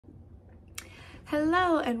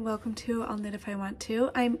Hello and welcome to I'll Knit If I Want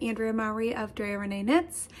To. I'm Andrea Mowry of Drea Renee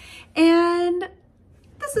Knits, and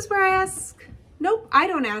this is where I ask, nope, I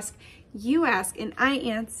don't ask, you ask, and I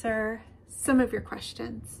answer some of your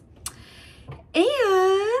questions.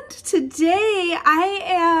 And today I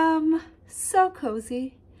am so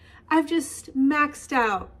cozy. I've just maxed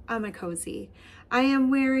out on my cozy. I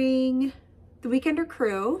am wearing the Weekender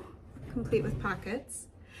Crew, complete with pockets,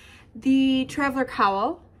 the Traveler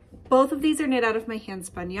Cowl. Both of these are knit out of my hand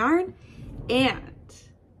spun yarn, and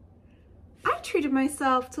I treated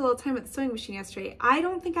myself to a little time at the sewing machine yesterday. I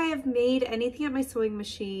don't think I have made anything at my sewing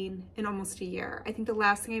machine in almost a year. I think the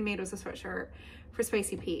last thing I made was a sweatshirt for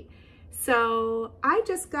Spicy Pete. So I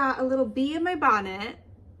just got a little bee in my bonnet.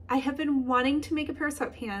 I have been wanting to make a pair of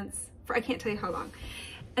sweatpants for I can't tell you how long,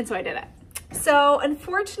 and so I did it. So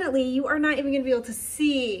unfortunately, you are not even gonna be able to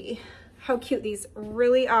see how cute these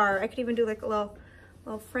really are. I could even do like a little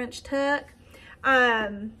French tuck.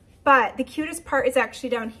 But the cutest part is actually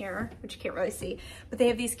down here, which you can't really see, but they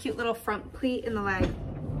have these cute little front pleat in the leg.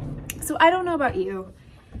 So I don't know about you,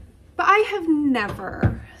 but I have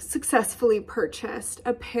never successfully purchased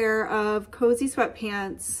a pair of cozy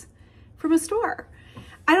sweatpants from a store.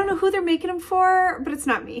 I don't know who they're making them for, but it's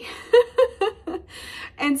not me.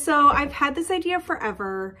 And so I've had this idea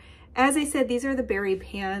forever. As I said, these are the berry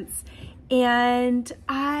pants, and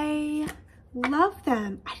I love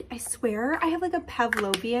them. I swear I have like a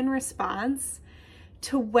Pavlovian response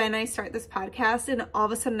to when I start this podcast, and all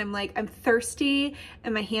of a sudden I'm like, I'm thirsty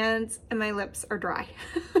and my hands and my lips are dry.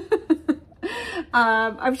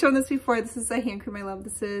 I've shown this before. This is a hand cream I love.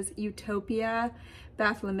 This is Utopia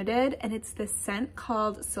Bath Limited, and it's this scent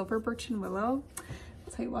called Silver Birch and Willow.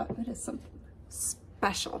 I'll tell you what, it is something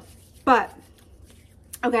special. But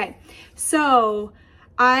okay, so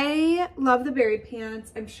I love the berry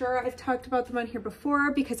pants. I'm sure I've talked about them on here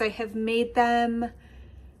before because I have made them,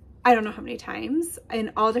 I don't know how many times,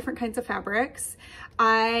 in all different kinds of fabrics.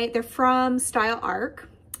 They're from Style Arc,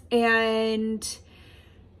 and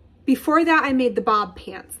before that I made the bob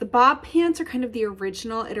pants. The bob pants are kind of the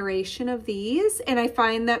original iteration of these, and I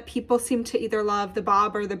find that people seem to either love the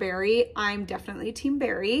bob or the berry. I'm definitely team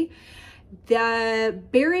berry. The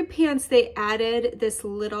berry pants, they added this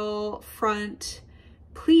little front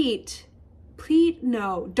dart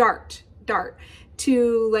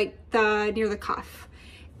to like near the cuff,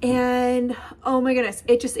 and oh my goodness,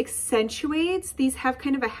 it just accentuates. These have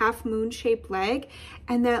kind of a half moon shaped leg,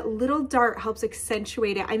 and that little dart helps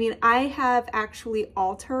accentuate it. I mean, I have actually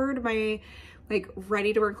altered my like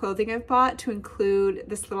ready to wear clothing I've bought to include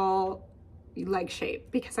this little leg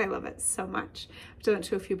shape because I love it so much. I've done it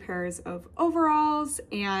to a few pairs of overalls,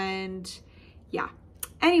 and yeah,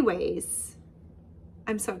 anyways,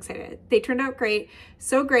 I'm so excited. They turned out great.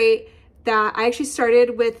 So great that I actually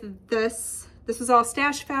started with this. This was all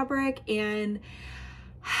stash fabric, and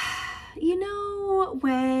you know,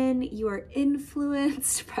 when you are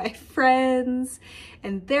influenced by friends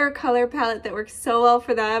and their color palette that works so well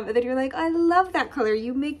for them, and then you're like, I love that color.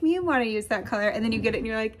 You make me want to use that color. And then you get it and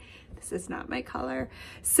you're like, this is not my color.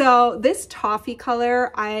 So this toffee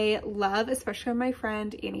color I love, especially on my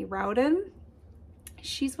friend Annie Rowden.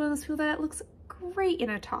 She's one of those people that looks great in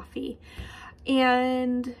a toffee,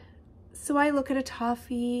 and so I look at a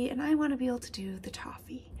toffee and I want to be able to do the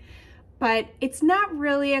toffee, but it's not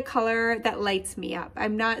really a color that lights me up.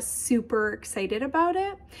 I'm not super excited about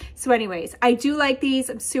it. So anyways, I do like these.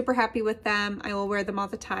 I'm super happy with them. I will wear them all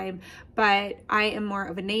the time, but I am more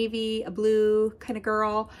of a navy, a blue kind of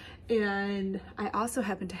girl, and I also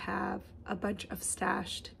happen to have a bunch of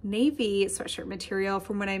stashed navy sweatshirt material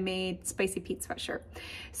from when I made Spicy Pete sweatshirt.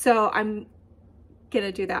 So I'm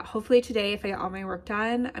gonna do that hopefully today. If I get all my work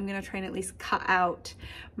done, I'm gonna try and at least cut out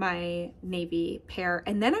my navy pair,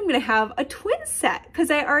 and then I'm gonna have a twin set because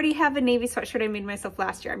I already have a navy sweatshirt I made myself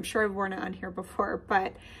last year. I'm sure I've worn it on here before,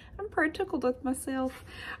 but I'm pretty tickled with myself.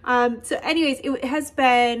 So anyways, it has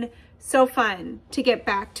been so fun to get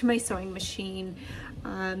back to my sewing machine.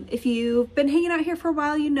 If you've been hanging out here for a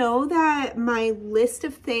while, you know that my list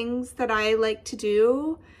of things that I like to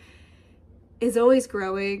do is always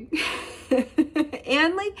growing.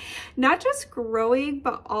 And like, not just growing,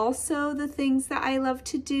 but also the things that I love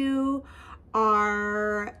to do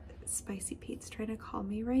are, Spicy Pete's trying to call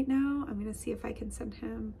me right now. I'm gonna see if I can send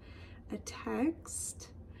him a text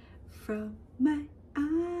from my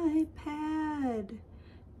iPad.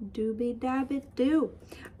 Doobie dabby doo.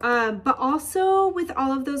 But also with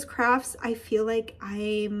all of those crafts, I feel like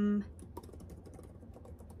I'm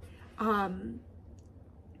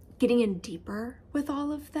getting in deeper with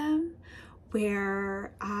all of them,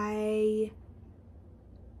 where I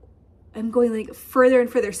I'm going like further and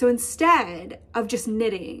further. So instead of just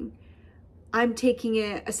knitting, I'm taking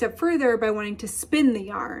it a step further by wanting to spin the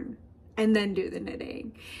yarn and then do the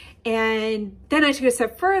knitting. And then I took it a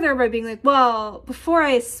step further by being like, well, before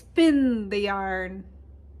I spin the yarn,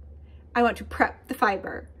 I want to prep the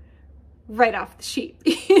fiber right off the sheet.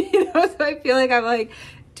 You know, so I feel like I'm like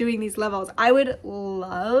doing these levels. I would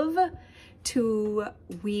love to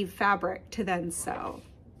weave fabric to then sew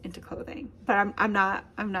into clothing, but I'm not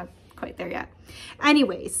quite there yet.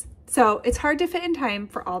 Anyways, so it's hard to fit in time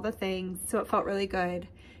for all the things. So it felt really good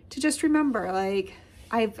to just remember, like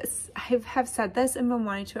I have said this and been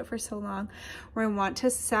wanting to it for so long, where I want to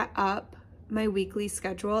set up my weekly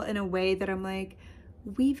schedule in a way that I'm like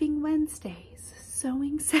weaving Wednesdays,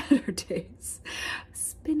 sewing Saturdays,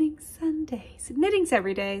 spinning Sundays, knitting's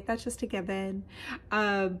every day. That's just a given.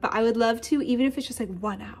 But I would love to, even if it's just like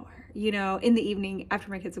 1 hour, you know, in the evening after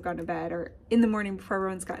my kids have gone to bed or in the morning before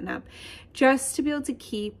everyone's gotten up, just to be able to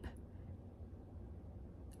keep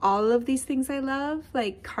all of these things I love,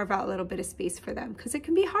 like carve out a little bit of space for them, because it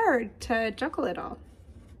can be hard to juggle it all.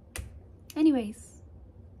 Anyways,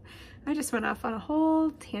 I just went off on a whole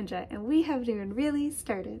tangent and we haven't even really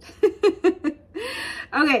started.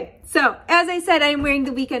 Okay, so as I said, I'm wearing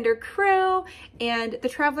the Weekender Crew and the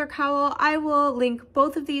Traveler Cowl. I will link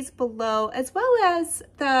both of these below, as well as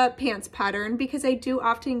the pants pattern, because I do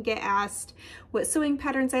often get asked what sewing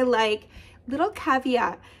patterns I like. Little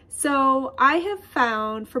caveat. So I have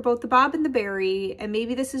found for both the Bob and the Berry, and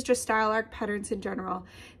maybe this is just Style Arc patterns in general,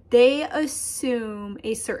 they assume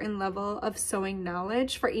a certain level of sewing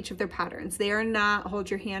knowledge for each of their patterns. They are not hold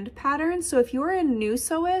your hand patterns. So if you're a new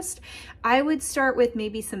sewist, I would start with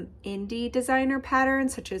maybe some indie designer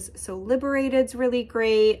patterns, such as Sew Liberated's really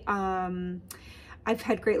great. I've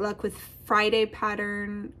had great luck with Friday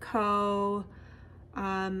Pattern Co.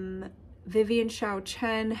 Vivian Xiao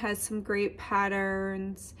Chen has some great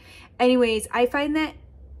patterns. Anyways, I find that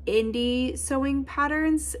indie sewing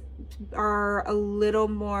patterns are a little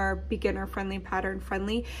more beginner friendly, pattern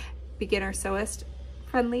friendly, beginner sewist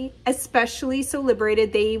friendly, especially Sew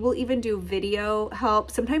Liberated. They will even do video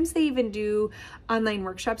help. Sometimes they even do online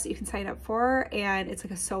workshops that you can sign up for, and it's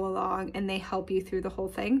like a sew along and they help you through the whole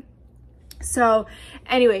thing. So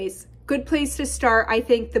anyways, good place to start. I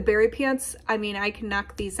think the Berry pants, I mean, I can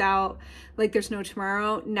knock these out like there's no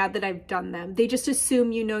tomorrow now that I've done them. They just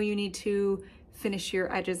assume you know you need to finish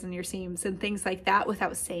your edges and your seams and things like that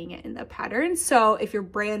without saying it in the pattern. So if you're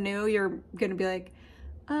brand new, you're gonna be like,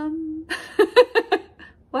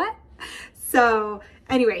 what? So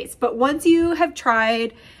anyways, but once you have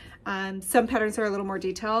tried, some patterns are a little more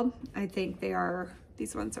detailed. I think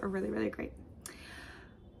these ones are really, really great.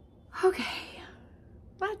 Okay,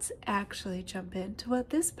 let's actually jump into what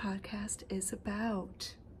this podcast is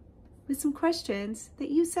about with some questions that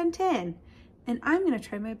you sent in, and I'm gonna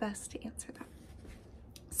try my best to answer them.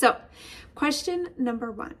 So, question number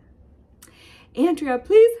 1. Andrea,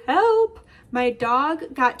 please help. My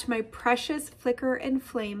dog got to my precious Flicker and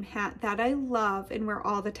Flame hat that I love and wear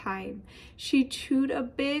all the time. She chewed a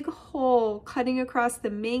big hole cutting across the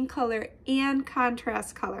main color and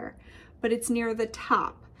contrast color, but it's near the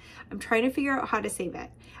top. I'm trying to figure out how to save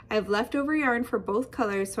it. I have leftover yarn for both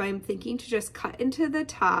colors, so I'm thinking to just cut into the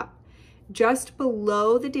top just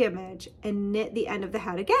below the damage and knit the end of the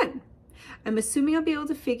hat again. I'm assuming I'll be able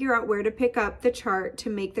to figure out where to pick up the chart to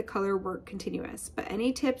make the color work continuous, but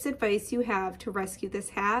any tips, advice you have to rescue this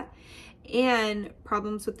hat and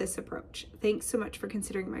problems with this approach? Thanks so much for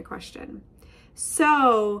considering my question.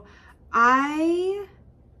 So I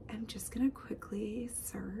am just gonna quickly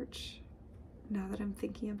search now that I'm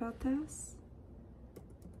thinking about this.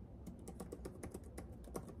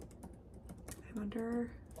 I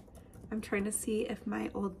wonder, I'm trying to see if my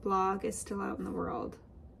old blog is still out in the world.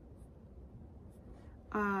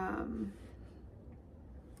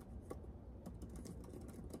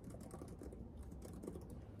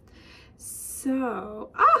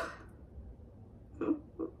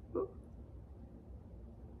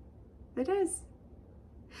 It is.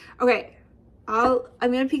 Okay, I'm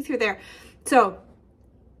gonna peek through there. So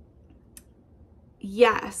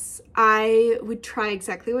yes, I would try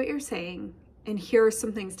exactly what you're saying, and here are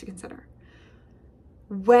some things to consider.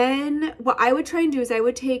 What I would try and do is I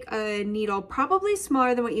would take a needle probably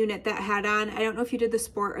smaller than what you knit that hat on. I don't know if you did the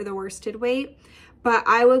sport or the worsted weight, but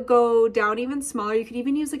I would go down even smaller. You could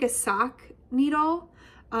even use like a sock needle,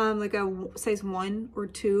 like a size 1 or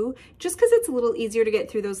 2, just because it's a little easier to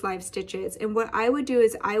get through those live stitches. And what I would do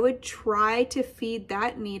is I would try to feed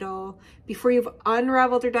that needle before you've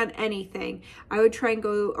unraveled or done anything. I would try and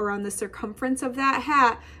go around the circumference of that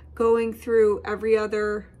hat, going through every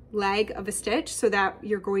other leg of a stitch so that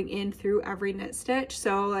you're going in through every knit stitch.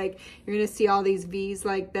 So like you're gonna see all these V's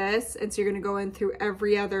like this, and so you're gonna go in through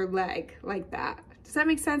every other leg like that. Does that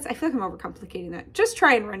make sense? I feel like I'm overcomplicating that. Just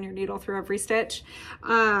try and run your needle through every stitch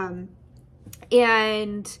and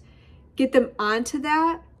get them onto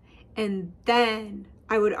that, and then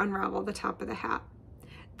I would unravel the top of the hat.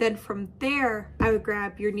 Then from there, I would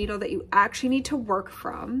grab your needle that you actually need to work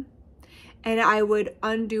from, and I would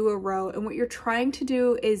undo a row. And what you're trying to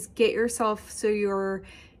do is get yourself so you're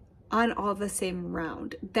on all the same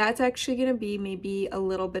round. That's actually gonna be maybe a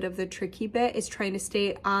little bit of the tricky bit, is trying to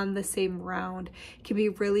stay on the same round. It can be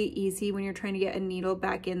really easy when you're trying to get a needle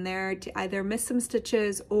back in there to either miss some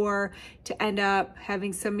stitches or to end up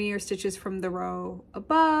having some of your stitches from the row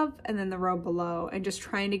above and then the row below, and just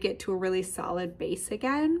trying to get to a really solid base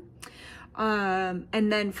again.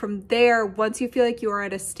 And then from there, once you feel like you are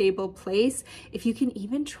at a stable place, if you can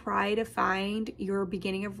even try to find your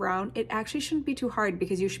beginning of round, it actually shouldn't be too hard,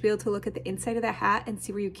 because you should be able to look at the inside of the hat and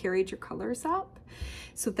see where you carried your colors up.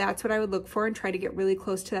 So that's what I would look for, and try to get really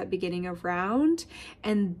close to that beginning of round.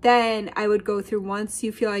 And then I would go through, once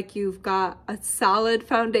you feel like you've got a solid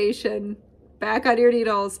foundation back on your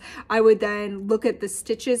needles, I would then look at the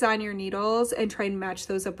stitches on your needles and try and match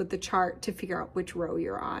those up with the chart to figure out which row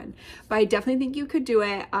you're on. But I definitely think you could do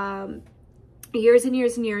it. Years and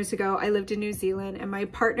years and years ago, I lived in New Zealand, and my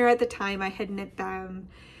partner at the time, I had knit them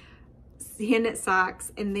hand knit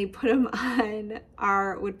socks, and they put them on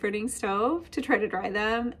our wood burning stove to try to dry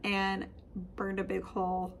them, and burned a big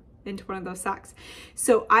hole into one of those socks.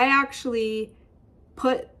 So I actually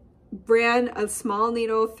ran a small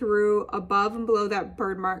needle through above and below that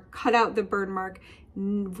burn mark, cut out the burn mark,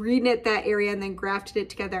 re-knit that area, and then grafted it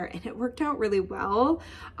together, and it worked out really well.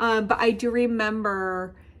 But I do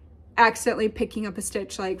remember accidentally picking up a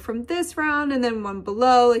stitch like from this round and then one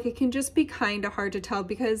below. Like, it can just be kind of hard to tell,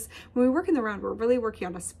 because when we work in the round, we're really working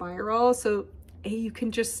on a spiral, so you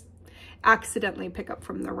can just accidentally pick up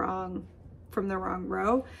from the wrong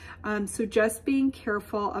row. So just being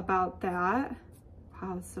careful about that.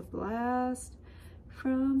 House of blast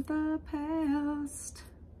from the past.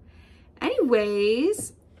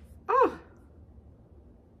 Anyways, oh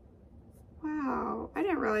wow, I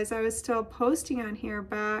didn't realize I was still posting on here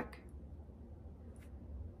back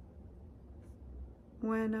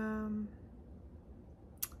when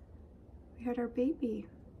we had our baby.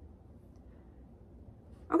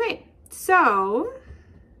 Okay, so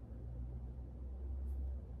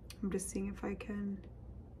I'm just seeing if I can.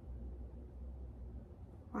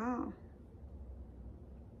 Wow.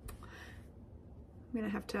 I'm gonna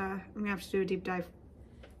have to do a deep dive,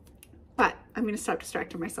 but I'm gonna stop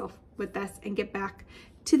distracting myself with this and get back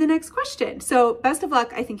to the next question. So best of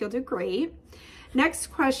luck. I think you'll do great. Next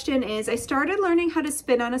question is, I started learning how to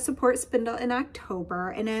spin on a support spindle in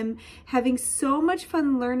October, and I'm having so much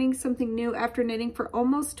fun learning something new after knitting for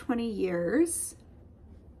almost 20 years.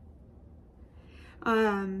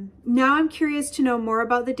 Now I'm curious to know more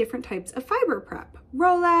about the different types of fiber prep,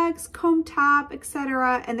 Rolex, comb top,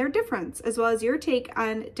 etc., and their difference, as well as your take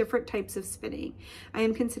on different types of spinning. I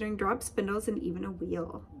am considering drop spindles and even a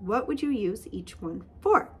wheel. What would you use each one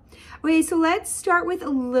for? Okay, so let's start with a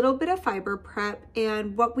little bit of fiber prep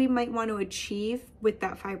and what we might want to achieve with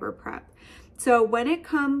that fiber prep. So when it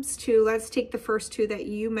comes to, let's take the first two that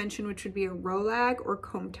you mentioned, which would be a Rolag or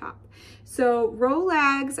comb top. So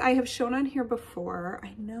Rolags I have shown on here before.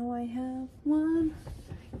 I know I have one.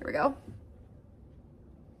 Here we go.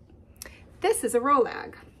 This is a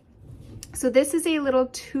Rolag. So this is a little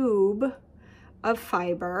tube of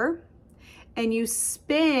fiber, and you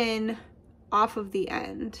spin off of the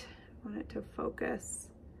end. I want it to focus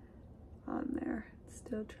on there. It's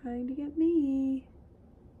still trying to get me.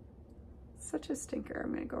 Such a stinker.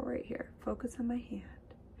 I'm gonna go right here. Focus on my hand.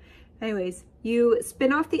 Anyways, you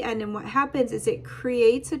spin off the end, and what happens is it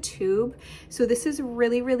creates a tube. So this is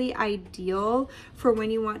really, really ideal for when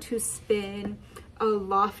you want to spin a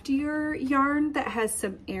loftier yarn that has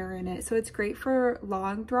some air in it. So it's great for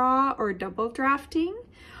long draw or double drafting,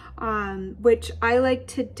 which I like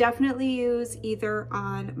to definitely use either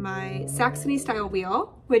on my Saxony style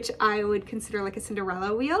wheel, which I would consider like a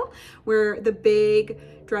Cinderella wheel, where the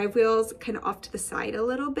big drive wheel's kind of off to the side a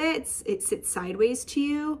little bit. It sits sideways to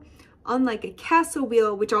you. Unlike a castle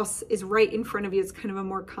wheel, which also is right in front of you, it's kind of a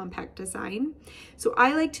more compact design. So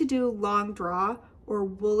I like to do long draw or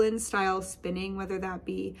woolen style spinning, whether that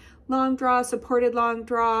be long draw, supported long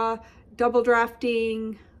draw, double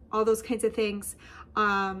drafting, all those kinds of things,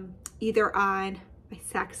 either on my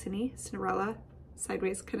Saxony Cinderella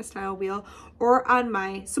sideways kind of style wheel or on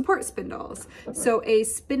my support spindles. So a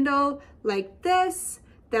spindle like this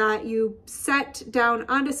that you set down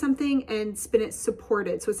onto something and spin it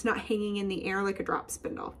supported, so it's not hanging in the air like a drop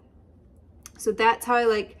spindle. So that's how I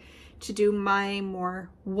like to do my more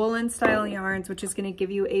woolen style yarns, which is going to give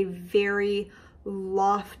you a very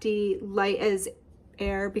lofty, light as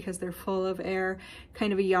air, because they're full of air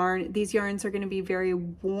kind of a yarn. These yarns are going to be very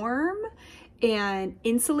warm and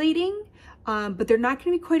insulating, but they're not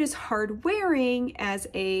going to be quite as hard wearing as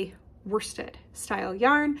a worsted style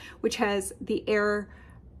yarn, which has the air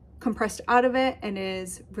compressed out of it and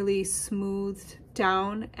is really smoothed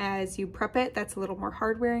down as you prep it. That's a little more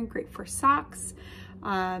hard wearing, great for socks.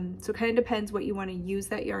 So it kind of depends what you want to use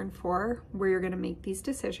that yarn for, where you're going to make these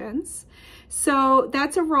decisions. So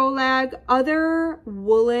that's a roll lag. Other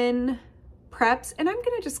woolen preps, and I'm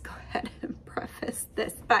going to just go ahead and preface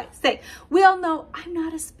this by saying, we all know I'm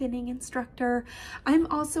not a spinning instructor. I'm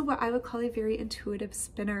also what I would call a very intuitive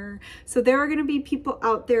spinner. So there are going to be people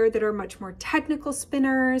out there that are much more technical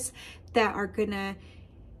spinners that are going to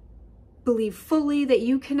believe fully that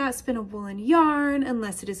you cannot spin a woolen yarn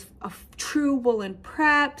unless it is a true woolen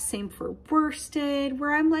prep. Same for worsted,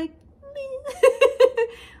 where I'm like,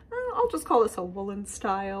 I'll just call this a woolen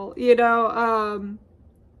style, you know.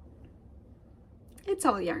 It's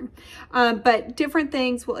all yarn, but different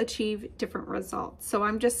things will achieve different results. So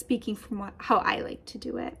I'm just speaking from how I like to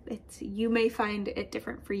do it. You may find it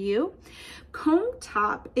different for you. Comb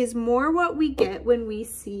top is more what we get when we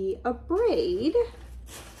see a braid,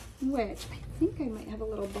 which I think I might have a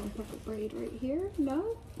little bump of a braid right here.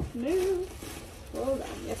 No, hold on.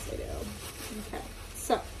 Yes, I do. Okay,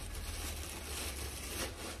 so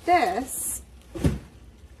this,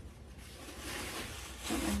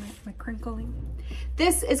 my crinkling.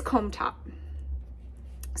 This is comb top.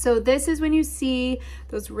 So this is when you see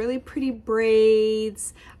those really pretty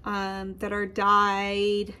braids that are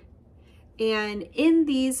dyed. And in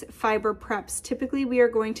these fiber preps, typically we are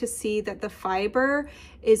going to see that the fiber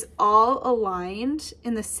is all aligned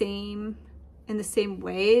in the same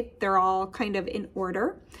way. They're all kind of in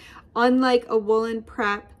order. Unlike a woolen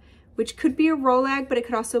prep, which could be a roll lag, but it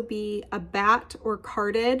could also be a bat or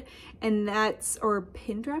carded, and that's, or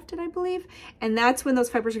pin drafted, I believe. And that's when those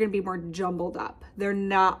fibers are going to be more jumbled up. They're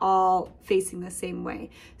not all facing the same way.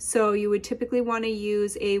 So you would typically want to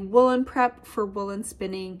use a woolen prep for woolen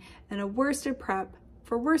spinning and a worsted prep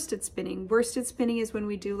for worsted spinning. Worsted spinning is when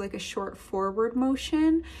we do like a short forward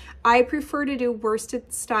motion. I prefer to do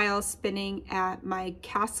worsted style spinning at my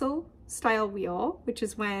castle style wheel, which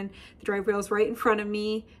is when the drive wheel is right in front of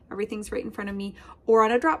me, everything's right in front of me, or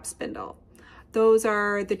on a drop spindle. Those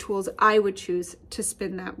are the tools I would choose to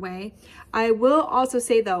spin that way. I will also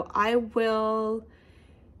say though,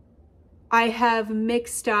 I have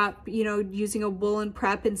mixed up, you know, using a woolen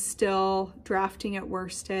prep and still drafting it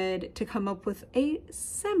worsted to come up with a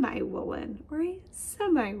semi-woolen or a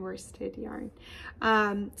semi-worsted yarn.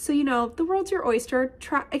 So, you know, the world's your oyster.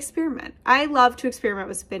 Try, experiment. I love to experiment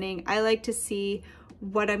with spinning. I like to see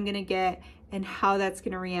what I'm going to get and how that's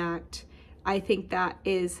going to react. I think that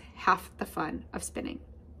is half the fun of spinning.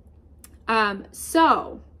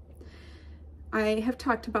 So I have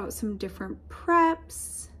talked about some different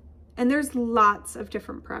preps. And there's lots of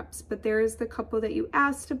different preps, but there's the couple that you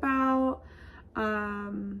asked about.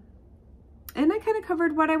 And I kind of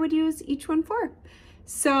covered what I would use each one for.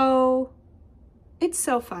 So it's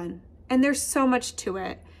so fun. And there's so much to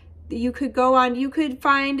it. You could go on, you could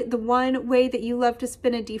find the one way that you love to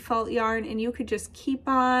spin a default yarn, and you could just keep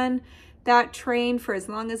on that train for as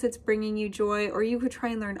long as it's bringing you joy, or you could try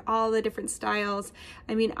and learn all the different styles.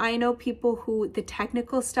 I mean, I know people who the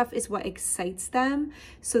technical stuff is what excites them,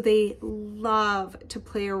 so they love to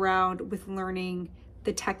play around with learning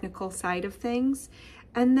the technical side of things.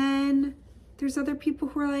 And then there's other people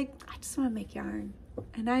who are like, I just want to make yarn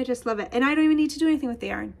and I just love it, and I don't even need to do anything with the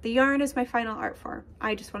yarn. The yarn is my final art form.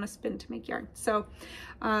 I just want to spin to make yarn. So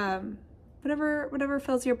whatever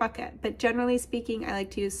fills your bucket. But generally speaking, I like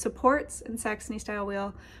to use supports and Saxony style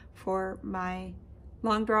wheel for my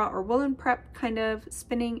long draw or woolen prep kind of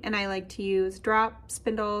spinning, and I like to use drop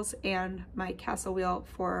spindles and my castle wheel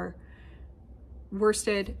for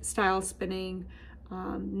worsted style spinning.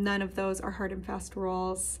 None of those are hard and fast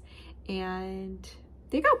rolls, and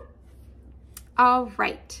there you go. All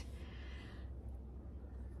right.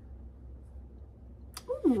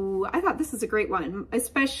 Ooh, I thought this was a great one,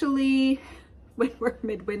 especially when we're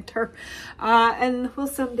midwinter, and we'll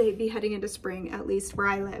someday be heading into spring, at least where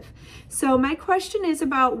I live. So my question is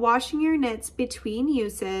about washing your knits between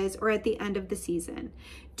uses or at the end of the season.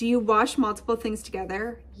 Do you wash multiple things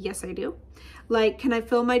together? Yes, I do. Like, can I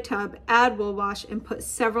fill my tub, add wool wash, and put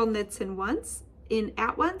several knits in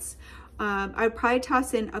at once? I'd probably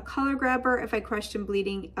toss in a color grabber if I question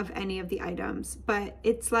bleeding of any of the items. But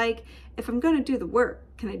it's like, if I'm going to do the work,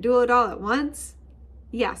 can I do it all at once?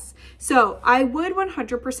 Yes. So I would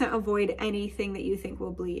 100% avoid anything that you think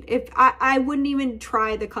will bleed. If I wouldn't even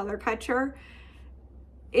try the color catcher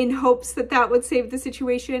in hopes that that would save the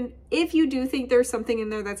situation. If you do think there's something in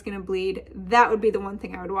there that's going to bleed, that would be the one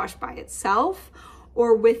thing I would wash by itself,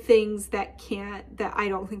 or with things that I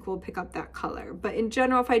don't think will pick up that color. But in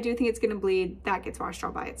general, if I do think it's going to bleed, that gets washed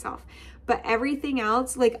all by itself. But everything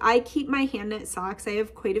else, like I keep my hand knit socks. I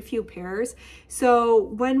have quite a few pairs. So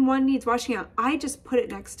when one needs washing out, I just put it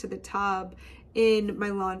next to the tub in my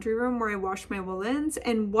laundry room where I wash my woolens.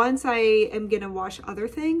 And once I am going to wash other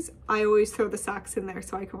things, I always throw the socks in there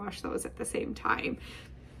so I can wash those at the same time.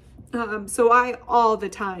 So I all the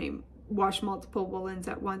time wash multiple woolens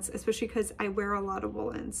at once, especially because I wear a lot of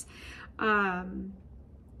woolens.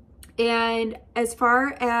 And as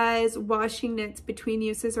far as washing knits between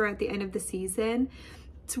uses or at the end of the season,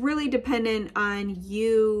 it's really dependent on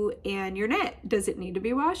you and your knit. Does it need to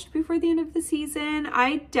be washed before the end of the season?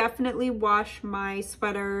 I definitely wash my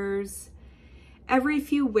sweaters every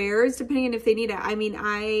few wears, depending on if they need it. I mean,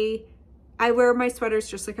 I wear my sweaters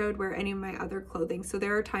just like I would wear any of my other clothing. So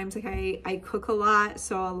there are times like I cook a lot.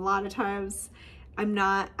 So a lot of times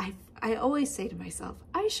I always say to myself,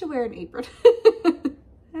 I should wear an apron.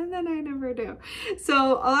 And then I never do.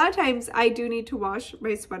 So a lot of times I do need to wash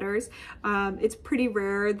my sweaters. It's pretty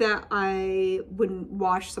rare that I wouldn't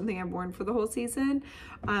wash something I've worn for the whole season.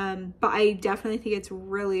 But I definitely think it's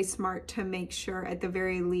really smart to make sure at the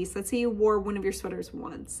very least, let's say you wore one of your sweaters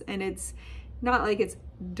once and it's not like it's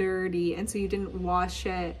dirty and so you didn't wash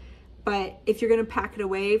it, but if you're going to pack it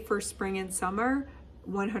away for spring and summer,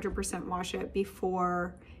 100% wash it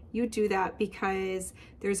before you do that, because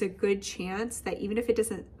there's a good chance that even if it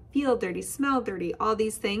doesn't feel dirty, smell dirty, all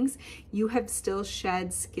these things, you have still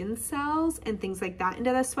shed skin cells and things like that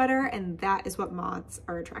into the sweater, and that is what moths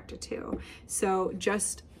are attracted to. So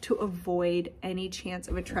just to avoid any chance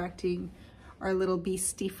of attracting our little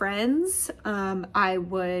beastie friends, I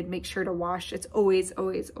would make sure to wash. It's always,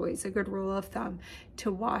 always, always a good rule of thumb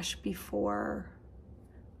to wash before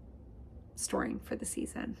storing for the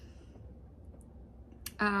season.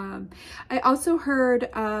 I also heard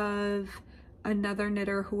of another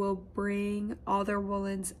knitter who will bring all their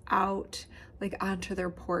woolens out like onto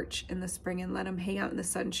their porch in the spring and let them hang out in the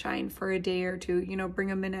sunshine for a day or two, you know, bring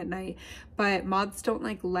them in at night. But moths don't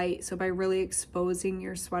like light, so by really exposing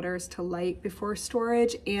your sweaters to light before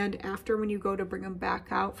storage and after when you go to bring them back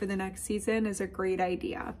out for the next season is a great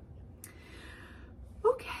idea.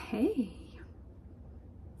 Okay.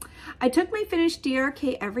 I took my finished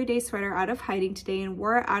DRK everyday sweater out of hiding today and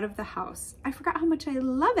wore it out of the house. I forgot how much I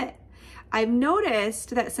love it. I've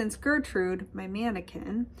noticed that since Gertrude, my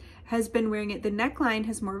mannequin, has been wearing it, the neckline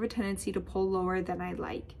has more of a tendency to pull lower than I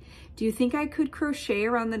like. Do you think I could crochet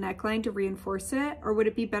around the neckline to reinforce it, or would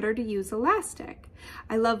it be better to use elastic?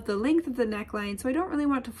 I love the length of the neckline, so I don't really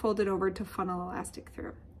want to fold it over to funnel elastic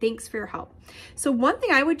through. Thanks for your help. So one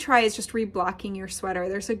thing I would try is just reblocking your sweater.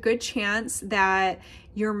 There's a good chance that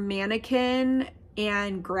your mannequin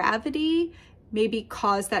and gravity maybe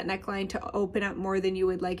cause that neckline to open up more than you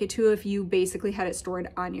would like it to if you basically had it stored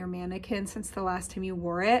on your mannequin since the last time you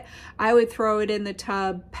wore it. I would throw it in the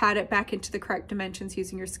tub, pat it back into the correct dimensions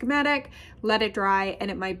using your schematic, let it dry, and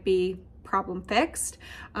it might be problem fixed.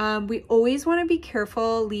 We always want to be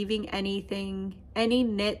careful leaving any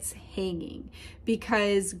knits hanging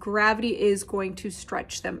because gravity is going to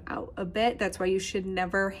stretch them out a bit. That's why you should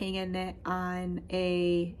never hang a knit on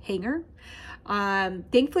a hanger.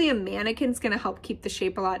 Thankfully a mannequin's going to help keep the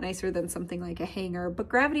shape a lot nicer than something like a hanger, but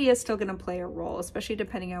gravity is still going to play a role, especially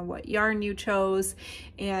depending on what yarn you chose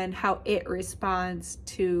and how it responds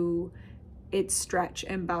to its stretch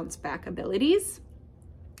and bounce back abilities.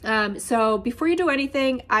 So before you do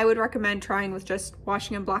anything, I would recommend trying with just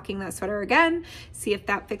washing and blocking that sweater again, see if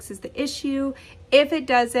that fixes the issue. If it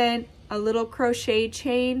doesn't, a little crochet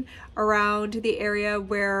chain around the area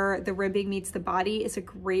where the ribbing meets the body is a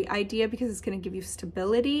great idea because it's going to give you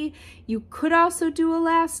stability. You could also do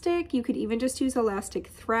elastic. You could even just use elastic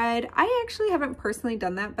thread. I actually haven't personally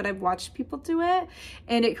done that, but I've watched people do it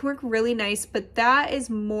and it can work really nice, but that is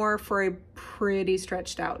more for a pretty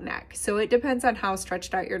stretched out neck. So it depends on how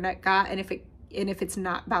stretched out your neck got and if it's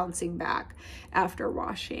not bouncing back after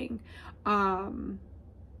washing.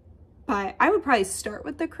 But I would probably start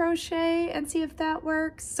with the crochet and see if that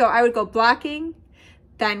works. So I would go blocking,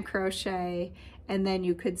 then crochet, and then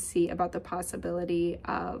you could see about the possibility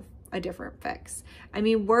of a different fix. I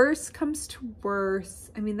mean, worse comes to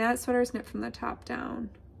worse. I mean, that sweater is knit from the top down.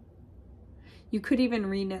 You could even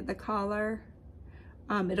reknit the collar.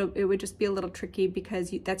 It would just be a little tricky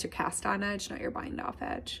because that's your cast on edge, not your bind off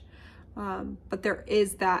edge. But there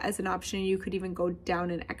is that as an option. You could even go down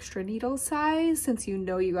an extra needle size since you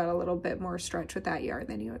know you got a little bit more stretch with that yarn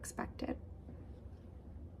than you expected.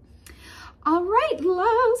 All right,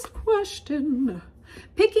 last question.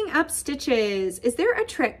 Picking up stitches. Is there a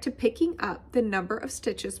trick to picking up the number of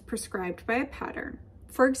stitches prescribed by a pattern?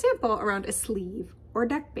 For example, around a sleeve or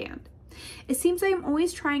neckband. It seems I am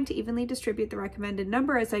always trying to evenly distribute the recommended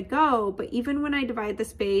number as I go, but even when I divide the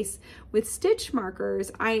space with stitch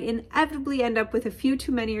markers, I inevitably end up with a few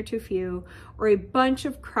too many or too few, or a bunch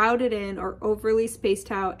of crowded in or overly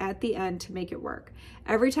spaced out at the end to make it work.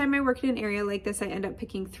 Every time I work in an area like this, I end up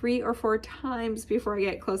picking 3 or 4 times before I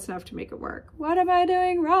get close enough to make it work. What am I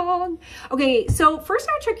doing wrong? Okay, so first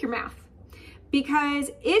I would check your math,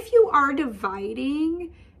 because if you are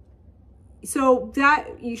dividing, so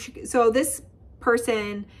this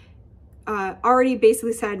person already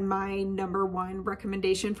basically said my number one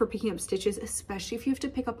recommendation for picking up stitches, especially if you have to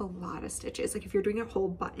pick up a lot of stitches, like if you're doing a whole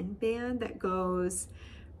button band that goes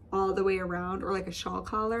all the way around, or like a shawl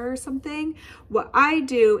collar or something. What I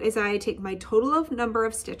do is I take my total of number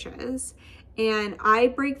of stitches and I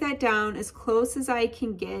break that down as close as I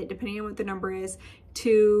can get, depending on what the number is,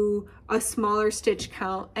 to a smaller stitch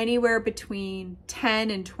count, anywhere between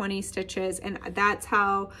 10 and 20 stitches. And that's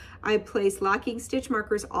how I place locking stitch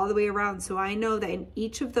markers all the way around. So I know that in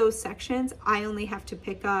each of those sections, I only have to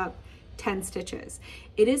pick up 10 stitches.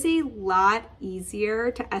 It is a lot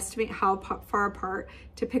easier to estimate how far apart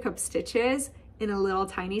to pick up stitches in a little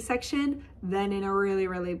tiny section than in a really,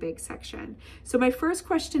 really big section. So my first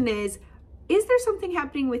question is there something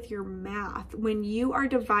happening with your math when you are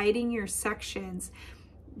dividing your sections?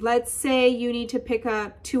 Let's say you need to pick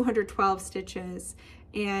up 212 stitches,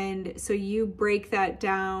 and so you break that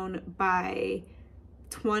down by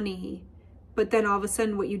 20, but then all of a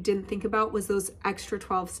sudden what you didn't think about was those extra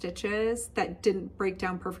 12 stitches that didn't break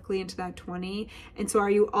down perfectly into that 20. And so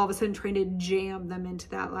are you all of a sudden trying to jam them into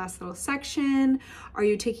that last little section? Are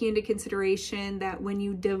you taking into consideration that when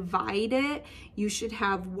you divide it, you should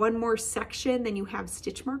have one more section than you have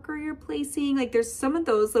stitch marker you're placing? Like there's some of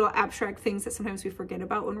those little abstract things that sometimes we forget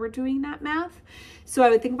about when we're doing that math. So I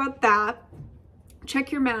would think about that.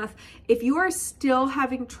 Check your math. If you are still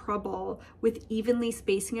having trouble with evenly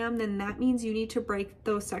spacing them, then that means you need to break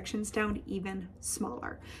those sections down even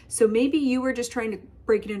smaller. So maybe you were just trying to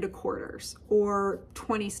break it into quarters or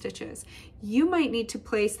 20 stitches. You might need to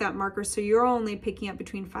place that marker so you're only picking up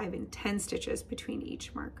between 5 and 10 stitches between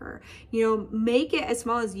each marker. You know, make it as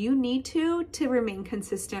small as you need to remain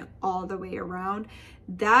consistent all the way around.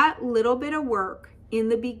 That little bit of work in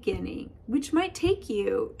the beginning, which might take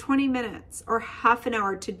you 20 minutes or half an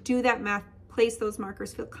hour to do that math, place those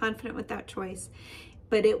markers, feel confident with that choice,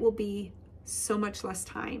 but it will be so much less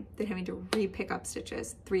time than having to re-pick up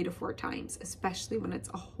stitches 3 to 4 times, especially when it's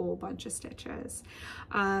a whole bunch of stitches.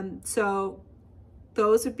 So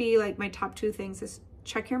those would be like my top 2 things: is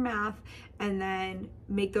check your math and then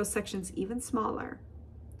make those sections even smaller.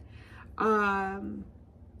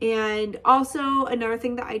 And also another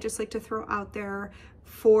thing that I just like to throw out there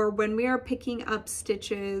for when we are picking up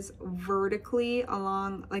stitches vertically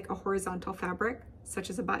along like a horizontal fabric, such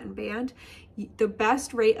as a button band, the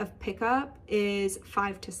best rate of pickup is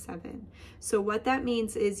 5 to 7. So what that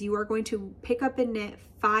means is you are going to pick up and knit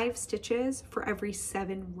 5 stitches for every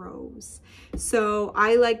 7 rows. So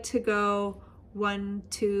I like to go 1,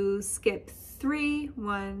 2, skip 3,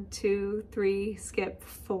 1, 2, 3, skip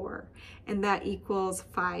 4, and that equals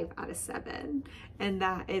 5 out of 7. And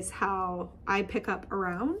that is how I pick up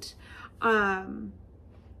around. And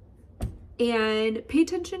pay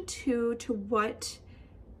attention to what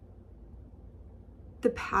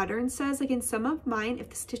the pattern says. Like in some of mine, if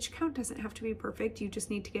the stitch count doesn't have to be perfect, you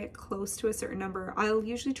just need to get close to a certain number. I'll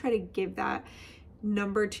usually try to give that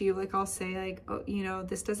number to you. Like I'll say like, oh, you know,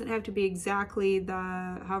 this doesn't have to be exactly the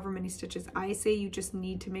however many stitches I say. You just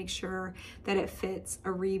need to make sure that it fits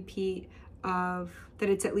a repeat of, that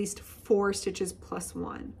it's at least 4 stitches plus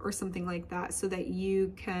 1 or something like that, so that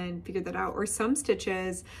you can figure that out. Or some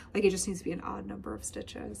stitches, like it just needs to be an odd number of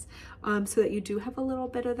stitches, so that you do have a little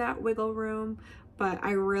bit of that wiggle room. But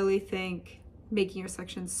I really think making your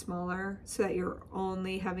sections smaller so that you're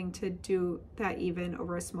only having to do that even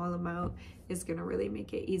over a small amount is going to really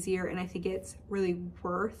make it easier. And I think it's really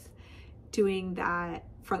worth doing that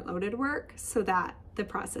front-loaded work so that the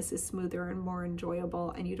process is smoother and more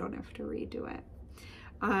enjoyable and you don't have to redo it.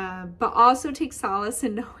 but also take solace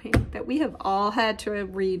in knowing that we have all had to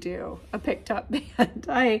redo a picked up band.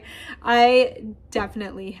 I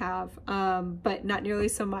definitely have, but not nearly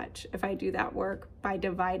so much if I do that work by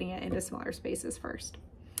dividing it into smaller spaces first.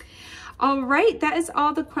 All right, that is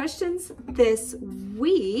all the questions this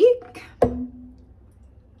week.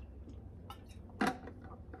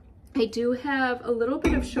 I do have a little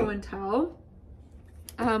bit of show and tell.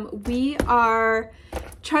 We are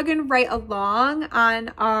chugging right along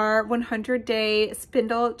on our 100-day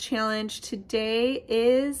spindle challenge. Today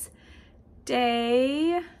is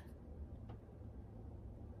day,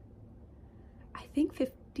 I think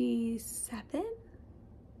 57.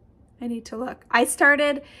 I need to look. This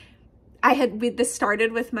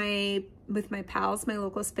started with my pals, my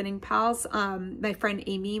local spinning pals. My friend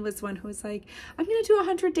Amy was one who was like, I'm gonna do a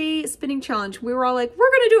 100-day spinning challenge. We were all like,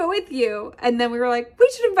 we're gonna do it with you. And then we were like, we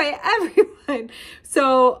should invite everyone.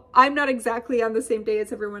 So I'm not exactly on the same day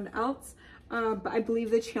as everyone else, but I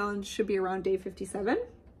believe the challenge should be around day 57.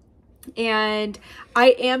 And I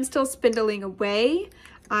am still spindling away.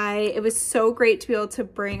 It was so great to be able to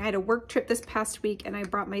I had a work trip this past week and I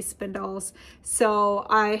brought my spindles. So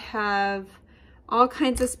I have all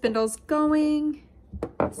kinds of spindles going.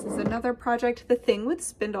 This is another project. The thing with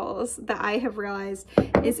spindles that I have realized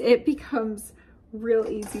is it becomes real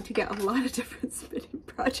easy to get a lot of different spinning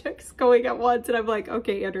projects going at once. And I'm like,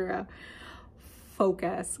 okay, Andrea,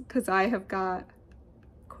 focus, because I have got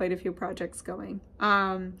quite a few projects going.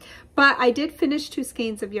 But I did finish 2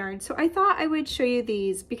 skeins of yarn. So I thought I would show you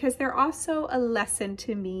these because they're also a lesson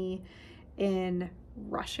to me in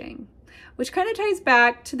rushing, which kind of ties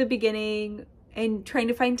back to the beginning and trying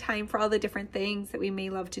to find time for all the different things that we may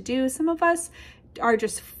love to do. Some of us are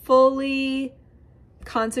just fully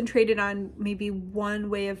concentrated on maybe one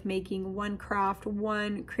way of making, one craft,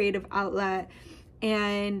 one creative outlet,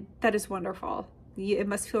 and that is wonderful. It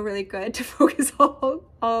must feel really good to focus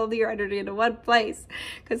all your energy into one place,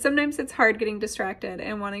 because sometimes it's hard getting distracted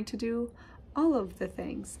and wanting to do all of the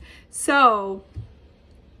things. So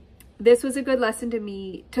this was a good lesson to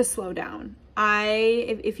me to slow down.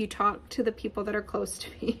 If you talk to the people that are close to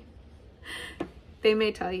me, they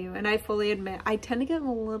may tell you, and I fully admit, I tend to get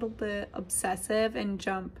a little bit obsessive and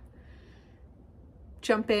jump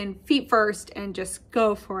in feet first and just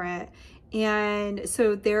go for it. And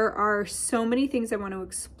so there are so many things I want to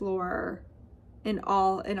explore in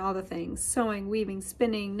all the things: sewing, weaving,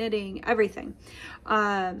 spinning, knitting, everything.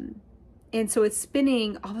 And so with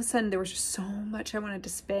spinning, all of a sudden there was just so much I wanted to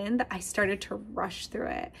spin that I started to rush through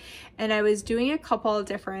it. And I was doing a couple of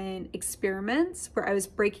different experiments where I was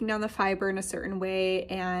breaking down the fiber in a certain way.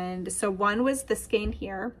 And so one was the skein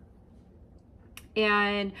here.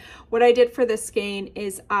 And what I did for this skein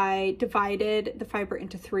is I divided the fiber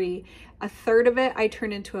into 3. A third of it I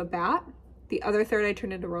turned into a bat, the other third I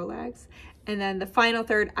turned into Rolex, and then the final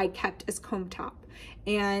third I kept as comb top.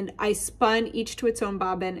 And I spun each to its own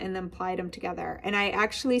bobbin and then plied them together. And I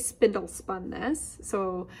actually spindle spun this.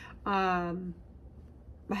 So I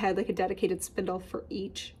had like a dedicated spindle for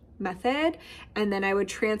each method, and then I would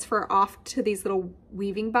transfer off to these little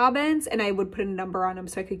weaving bobbins and I would put a number on them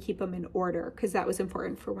so I could keep them in order, because that was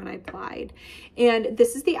important for when I plied. And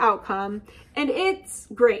this is the outcome, and it's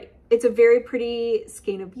great. It's a very pretty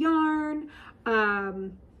skein of yarn,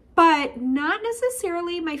 but not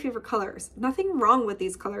necessarily my favorite colors. Nothing wrong with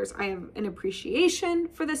these colors. I have an appreciation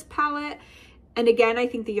for this palette, and again, I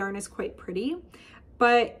think the yarn is quite pretty,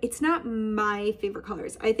 but it's not my favorite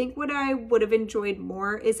colors. I think what I would have enjoyed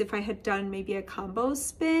more is if I had done maybe a combo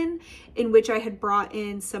spin in which I had brought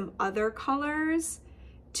in some other colors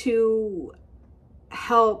to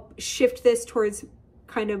help shift this towards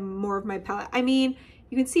kind of more of my palette. I mean,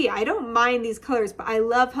 you can see I don't mind these colors, but I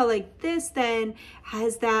love how like this then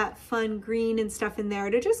has that fun green and stuff in there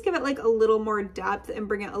to just give it like a little more depth and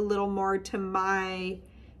bring it a little more to my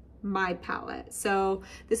palette. So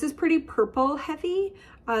this is pretty purple heavy.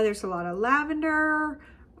 There's a lot of lavender.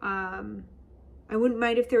 I wouldn't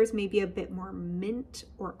mind if there was maybe a bit more mint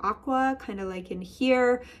or aqua, kind of like in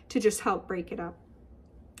here, to just help break it up.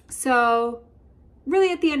 So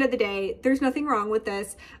really at the end of the day, there's nothing wrong with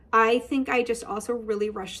this. I think I just also really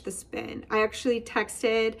rushed the spin. I actually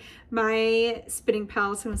texted my spinning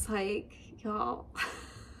pals and was like, y'all,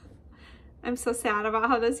 I'm so sad about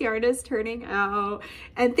how this yarn is turning out.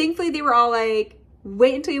 And thankfully they were all like,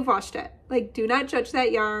 wait until you've washed it. Like, do not judge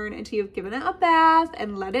that yarn until you've given it a bath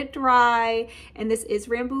and let it dry. And this is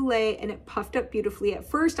Rambouillet, and it puffed up beautifully. At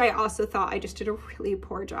first, I also thought I just did a really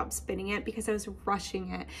poor job spinning it because I was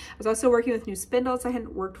rushing it. I was also working with new spindles I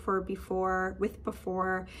hadn't worked with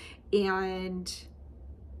before, and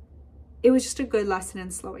it was just a good lesson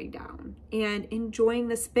in slowing down and enjoying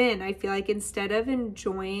the spin. I feel like instead of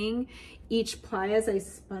enjoying each ply as I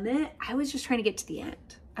spun it, I was just trying to get to the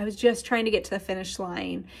end. I was just trying to get to the finish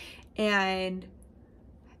line. And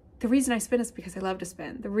the reason I spin is because I love to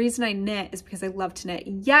spin. The reason I knit is because I love to knit.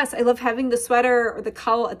 Yes, I love having the sweater or the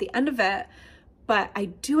cowl at the end of it, but I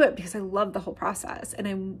do it because I love the whole process,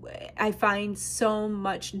 and I find so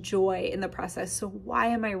much joy in the process. So why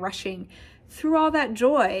am I rushing through all that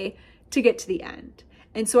joy to get to the end?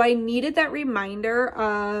 And so I needed that reminder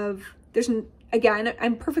of again,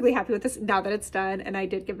 I'm perfectly happy with this now that it's done, and I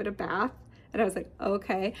did give it a bath, and I was like,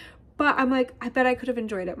 okay. But I'm like, I bet I could have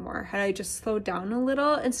enjoyed it more had I just slowed down a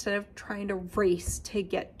little instead of trying to race to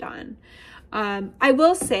get done. I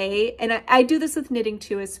will say, and I do this with knitting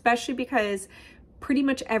too, especially because pretty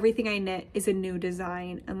much everything I knit is a new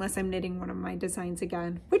design, unless I'm knitting one of my designs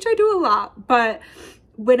again, which I do a lot. But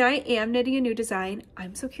when I am knitting a new design,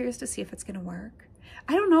 I'm so curious to see if it's going to work.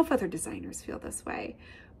 I don't know if other designers feel this way,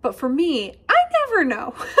 but for me, I never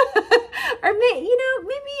know. Or maybe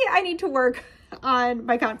I need to work on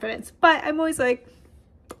my confidence, but I'm always like,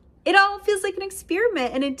 it all feels like an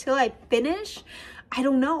experiment. And until I finish, I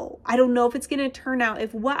don't know. I don't know if it's going to turn out,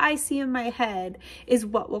 if what I see in my head is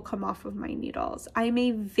what will come off of my needles. I'm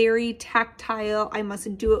a very tactile, I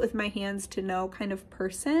must do it with my hands to know kind of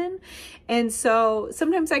person. And so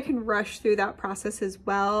sometimes I can rush through that process as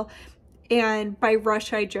well. And by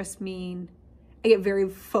rush, I just mean I get very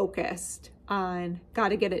focused on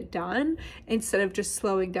gotta get it done instead of just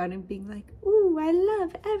slowing down and being like, ooh, I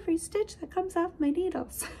love every stitch that comes off my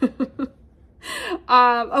needles.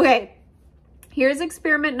 Okay. Here's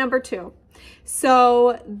experiment number 2.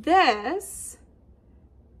 So this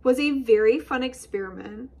was a very fun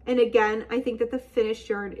experiment. And again, I think that the finished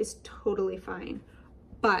yarn is totally fine,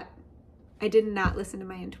 but I did not listen to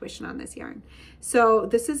my intuition on this yarn. So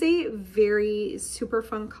this is a very super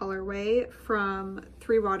fun colorway from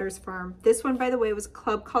Three Waters Farm. This one, by the way, was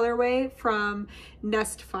club colorway from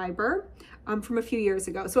Nest Fiber from a few years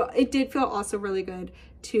ago. So it did feel also really good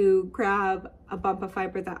to grab a bump of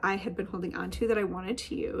fiber that I had been holding on to that I wanted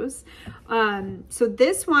to use. So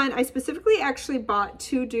this one I specifically actually bought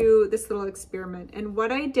to do this little experiment. And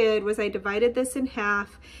what I did was I divided this in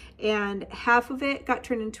half, and half of it got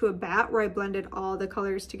turned into a bat where I blended all the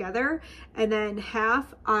colors together, and then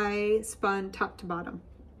half I spun top to bottom.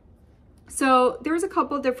 So there was a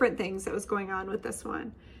couple different things that was going on with this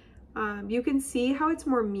one. You can see how it's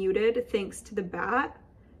more muted thanks to the bat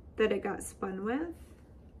that it got spun with.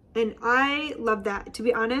 And I love that. To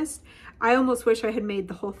be honest, I almost wish I had made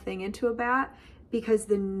the whole thing into a bat, because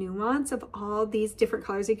the nuance of all these different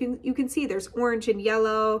colors, you can see there's orange and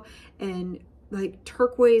yellow and like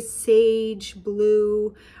turquoise, sage,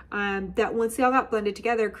 blue, that once they all got blended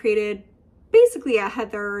together created basically a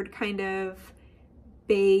heathered kind of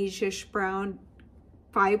beige-ish brown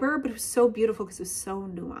fiber, but it was so beautiful because it was so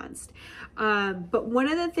nuanced. But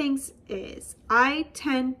one of the things is I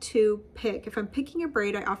tend to pick, if I'm picking a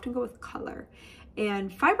braid, I often go with color,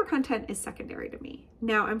 and fiber content is secondary to me.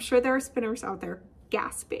 Now, I'm sure there are spinners out there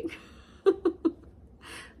gasping,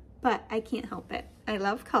 but I can't help it. I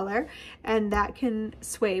love color, and that can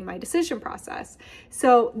sway my decision process.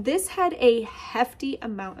 So this had a hefty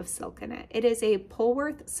amount of silk in it. It is a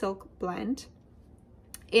Polworth silk blend,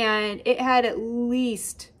 and it had at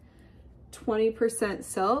least 20%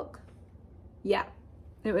 silk. Yeah,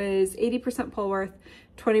 it was 80% Polworth,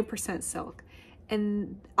 20% silk.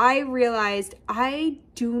 And I realized I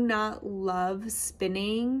do not love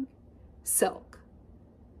spinning silk.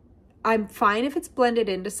 I'm fine if it's blended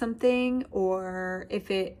into something, or if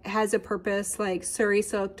it has a purpose like Surrey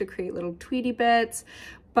silk to create little tweedy bits.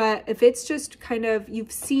 But if it's just kind of,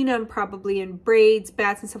 you've seen them probably in braids,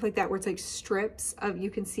 bats and stuff like that, where it's like strips of, you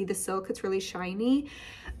can see the silk, it's really shiny.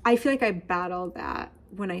 I feel like I battle that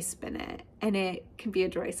when I spin it, and it can be a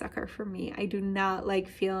joy sucker for me. I do not like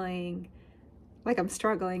feeling like I'm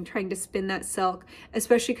struggling trying to spin that silk,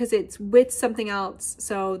 especially because it's with something else.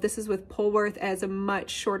 So this is with Polworth as a much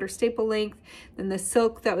shorter staple length. Then the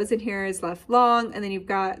silk that was in here is left long, and then you've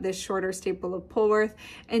got this shorter staple of Polworth.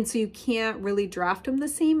 And so you can't really draft them the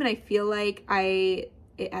same. And I feel like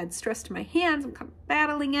it adds stress to my hands. I'm kind of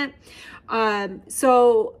battling it.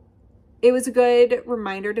 So it was a good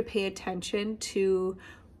reminder to pay attention to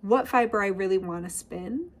what fiber I really want to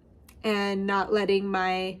spin, and not letting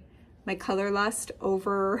my color lust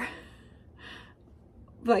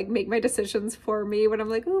make my decisions for me when I'm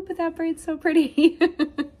like, oh, but that braid's so pretty.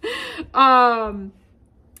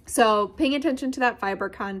 So paying attention to that fiber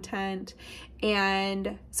content.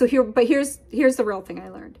 And so here's the real thing I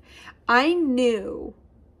learned. I knew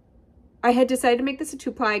I had decided to make this a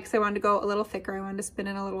 2-ply because I wanted to go a little thicker. I wanted to spin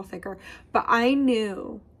it a little thicker. But I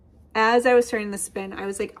knew as I was starting the spin, I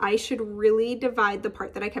was like, I should really divide the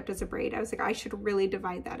part that I kept as a braid. I was like, I should really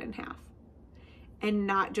divide that in half and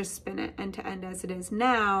not just spin it end to end as it is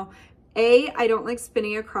now. I don't like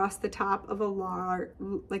spinning across the top of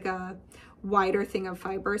like a wider thing of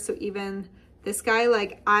fiber. So even this guy,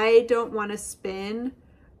 like, I don't want to spin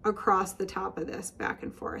across the top of this back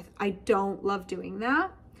and forth. I don't love doing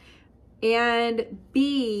that. And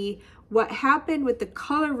B, what happened with the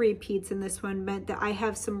color repeats in this one meant that I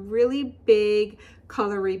have some really big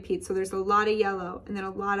color repeats. So there's a lot of yellow and then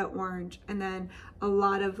a lot of orange and then a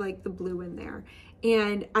lot of like the blue in there.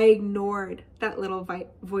 And I ignored that little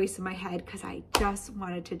voice in my head because I just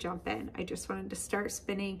wanted to jump in. I just wanted to start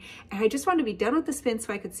spinning and I just wanted to be done with the spin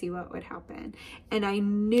so I could see what would happen. And I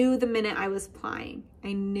knew the minute I was plying,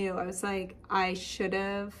 I was like, I should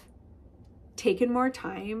have taken more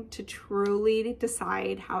time to truly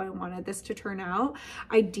decide how I wanted this to turn out.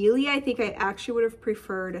 Ideally, I think I actually would have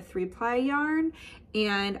preferred a 3-ply yarn,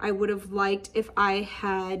 and I would have liked if I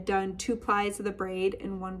had done 2 plies of the braid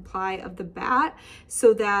and 1 ply of the bat,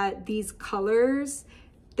 so that these colors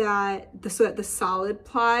so that the solid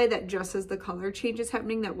ply that just as the color changes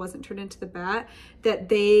happening that wasn't turned into the bat, that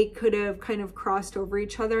they could have kind of crossed over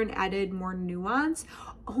each other and added more nuance,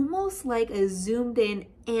 almost like a zoomed in,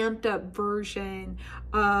 amped up version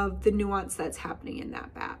of the nuance that's happening in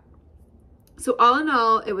that bat. So all in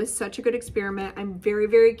all, it was such a good experiment. I'm very,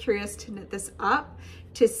 very curious to knit this up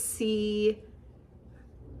to see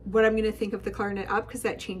what I'm going to think of the color knit up, because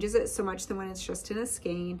that changes it so much than when it's just in a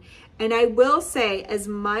skein. And I will say, as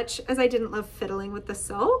much as I didn't love fiddling with the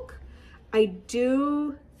silk, I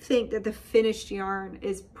do think that the finished yarn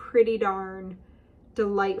is pretty darn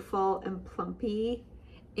delightful and plumpy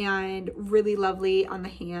and really lovely on the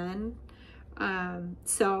hand.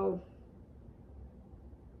 So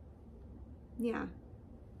yeah,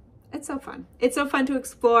 it's so fun. It's so fun to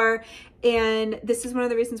explore. And this is one of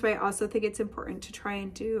the reasons why I also think it's important to try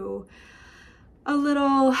and do a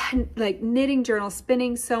little like knitting journal,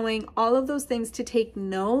 spinning, sewing, all of those things, to take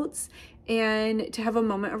notes and to have a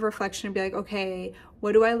moment of reflection and be like, okay,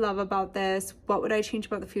 what do I love about this? What would I change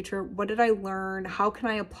about the future? What did I learn? How can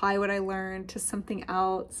I apply what I learned to something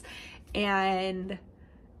else? And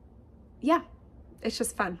yeah, it's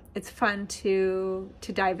just fun. It's fun to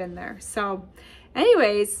dive in there. So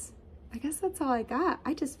anyways, I guess that's all I got.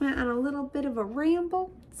 I just went on a little bit of a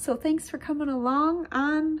ramble. So thanks for coming along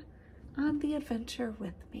on the adventure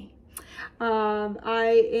with me.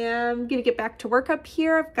 I am gonna get back to work up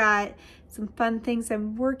here. I've got some fun things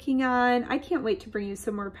I'm working on. I can't wait to bring you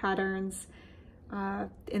some more patterns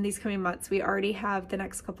in these coming months. We already have the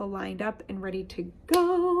next couple lined up and ready to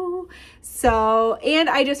go. So, and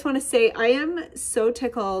I just want to say, I am so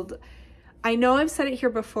tickled. I know I've said it here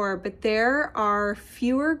before, but there are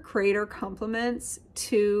fewer greater compliments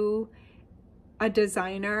to a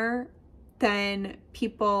designer than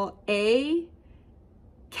people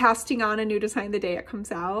casting on a new design the day it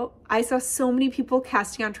comes out. I saw so many people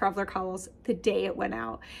casting on Traveler Cowls the day it went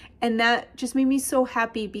out. And that just made me so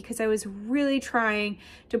happy, because I was really trying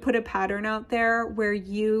to put a pattern out there where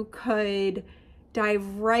you could dive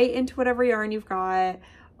right into whatever yarn you've got,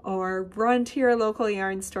 or run to your local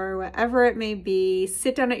yarn store, whatever it may be,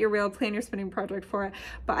 sit down at your reel, plan your spinning project for it.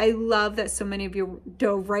 But I love that so many of you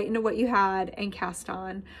dove right into what you had and cast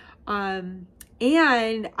on. And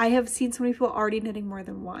I have seen so many people already knitting more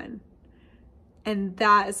than one. And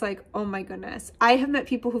that is like, oh my goodness. I have met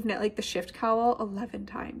people who've knit like the shift cowl 11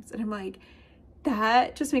 times. And I'm like,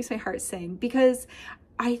 that just makes my heart sing, because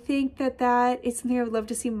I think that is something I would love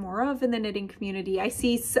to see more of in the knitting community. I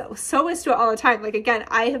see sewists do it all the time. Like, again,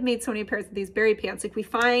 I have made so many pairs of these berry pants. Like, we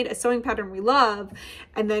find a sewing pattern we love,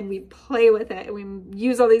 and then we play with it, and we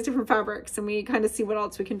use all these different fabrics, and we kind of see what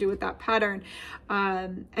else we can do with that pattern.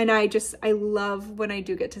 And I love when I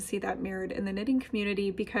do get to see that mirrored in the knitting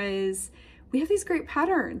community, because we have these great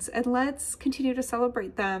patterns, and let's continue to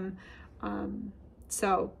celebrate them.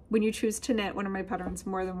 So when you choose to knit one of my patterns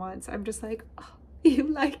more than once, I'm just like, oh, you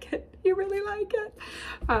like it. You really like it.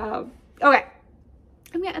 Okay,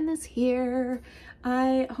 I'm gonna end this here.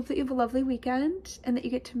 I hope that you have a lovely weekend and that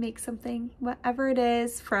you get to make something, whatever it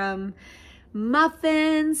is, from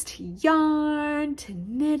muffins to yarn to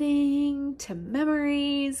knitting to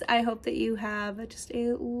memories. I hope that you have just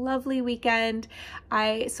a lovely weekend.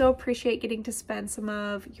 I so appreciate getting to spend some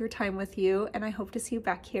of your time with you, and I hope to see you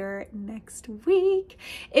back here next week.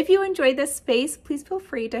 If you enjoyed this space, please feel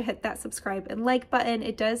free to hit that subscribe and like button.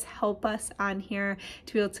 It does help us on here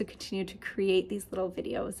to be able to continue to create these little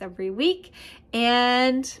videos every week.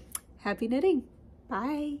 And happy knitting.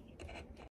 Bye.